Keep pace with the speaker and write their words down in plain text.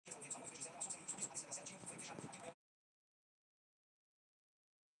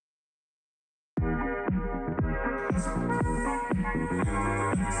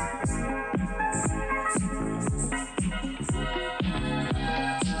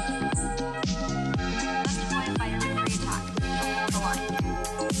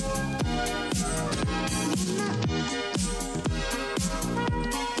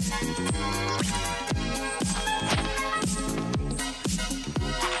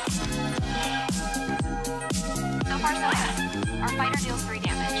Our fighter deals 3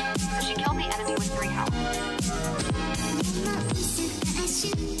 damage, so she killed the enemy with 3 health.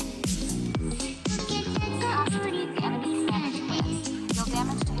 He also defeats the enemy's damage wins. Deal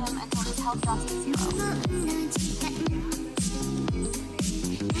damage to him until his health drops to 0.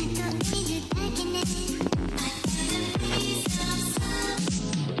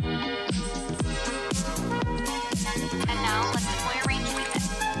 And now, let's deploy a ranged weapon.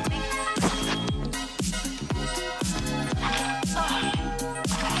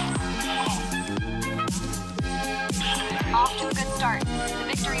 Off to a good start. The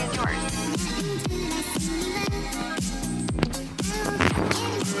victory is yours.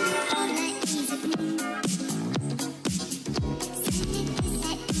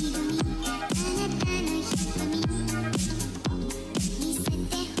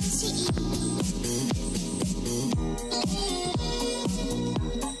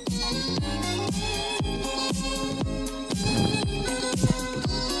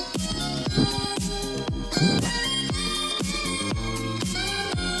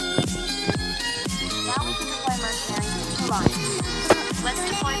 Let's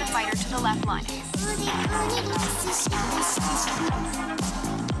deploy the fighter to the left line.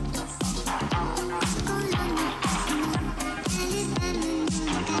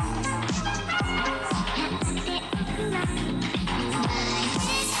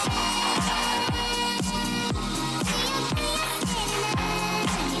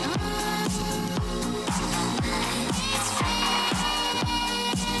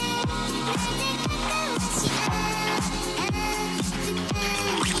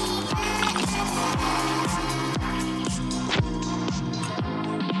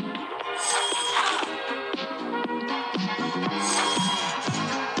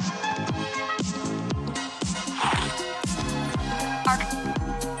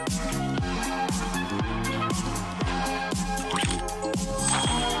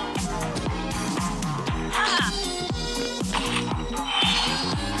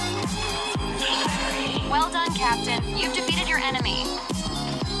 Well done, Captain. You've defeated your enemy.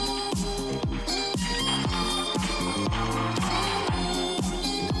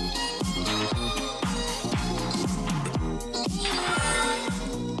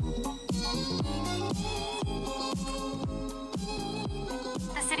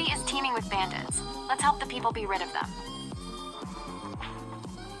 The city is teeming with bandits. Let's help the people be rid of them.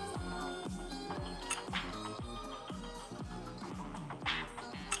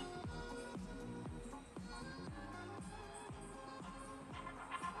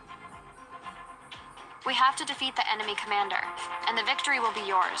 We have to defeat the enemy commander, and the victory will be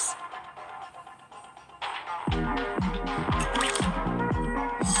yours.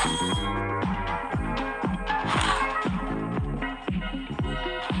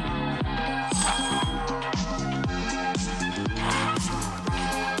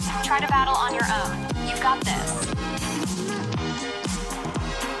 Try to battle on your own. You've got this.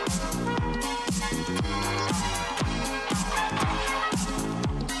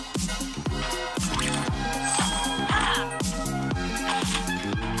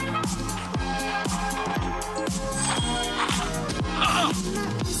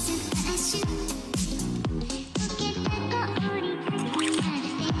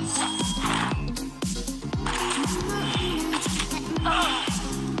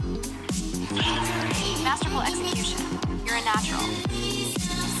 Masterful execution. You're a natural.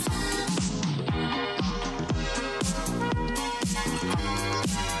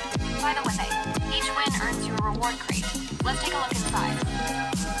 By the way, each win earns you a reward crate. Let's take a look inside.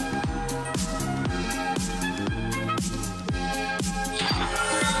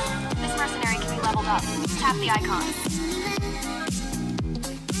 This mercenary can be leveled up. Tap the icon.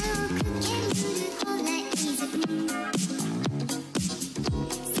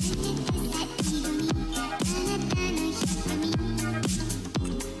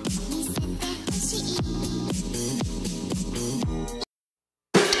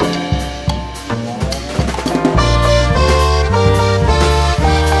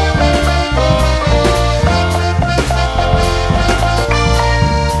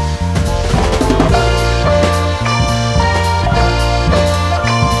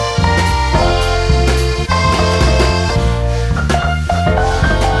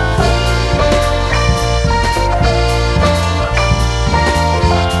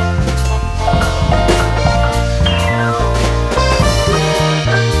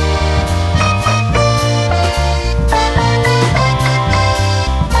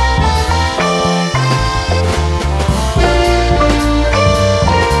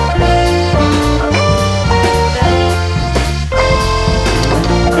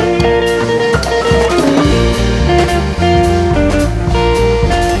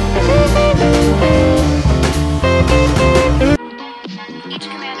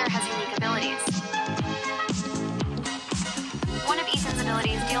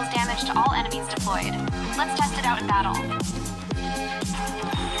 deals damage to all enemies deployed. Let's test it out in battle.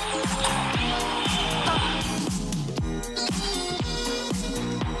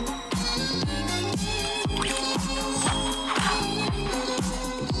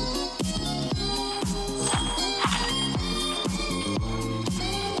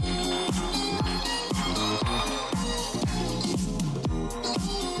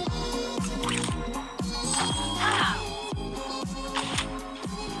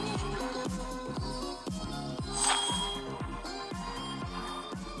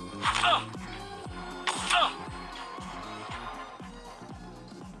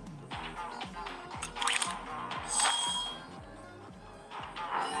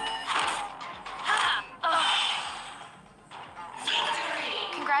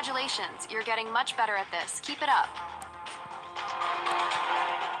 Congratulations, you're getting much better at this. Keep it up.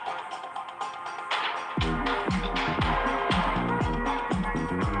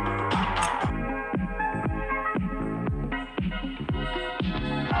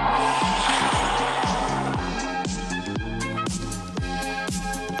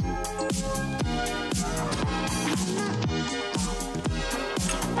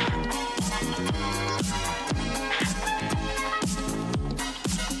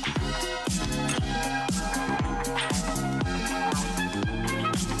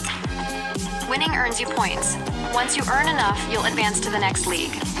 Winning earns you points. Once you earn enough, you'll advance to the next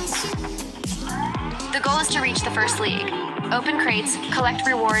league. The goal is to reach the first league. Open crates, collect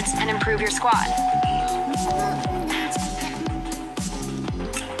rewards, and improve your squad.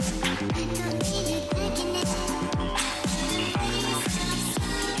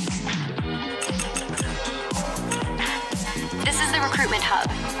 This is the recruitment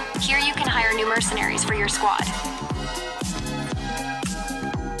hub. Here you can hire new mercenaries for your squad.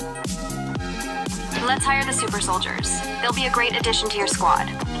 Let's hire the super soldiers. They'll be a great addition to your squad.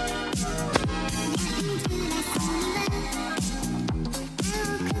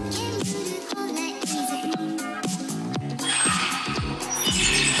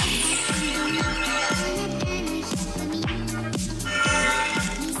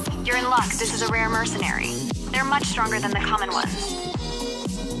 You're in luck. This is a rare mercenary. They're much stronger than the common ones.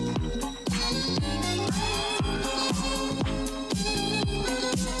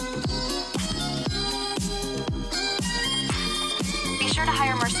 To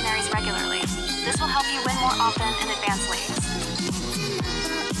hire mercenaries regularly. This will help you win more often in advanced leagues.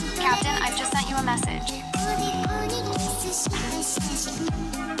 Captain, I've just sent you a message.